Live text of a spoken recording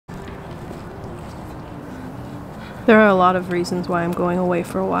There are a lot of reasons why I'm going away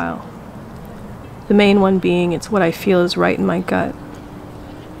for a while. The main one being it's what I feel is right in my gut.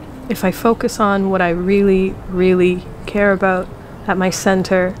 If I focus on what I really, really care about at my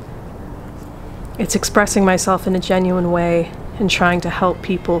center, it's expressing myself in a genuine way and trying to help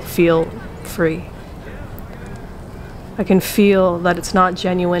people feel free. I can feel that it's not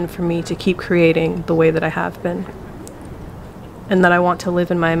genuine for me to keep creating the way that I have been, and that I want to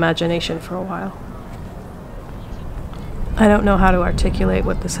live in my imagination for a while. I don't know how to articulate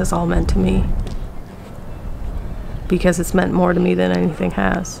what this has all meant to me, because it's meant more to me than anything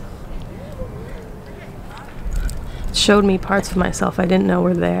has. It showed me parts of myself I didn't know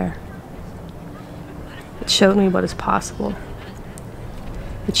were there. It showed me what is possible.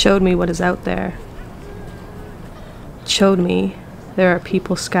 It showed me what is out there. It showed me there are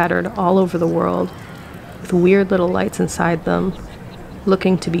people scattered all over the world with weird little lights inside them,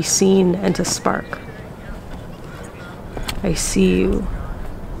 looking to be seen and to spark. I see you.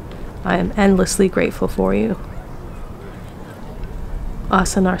 I am endlessly grateful for you.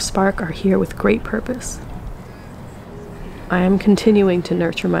 Us and our spark are here with great purpose. I am continuing to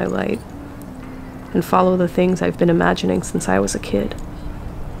nurture my light and follow the things I've been imagining since I was a kid.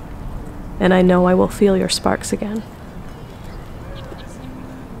 And I know I will feel your sparks again.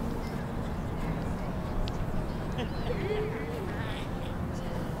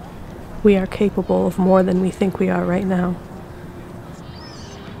 We are capable of more than we think we are right now.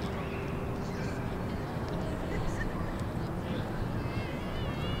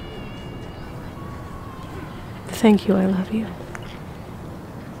 Thank you, I love you.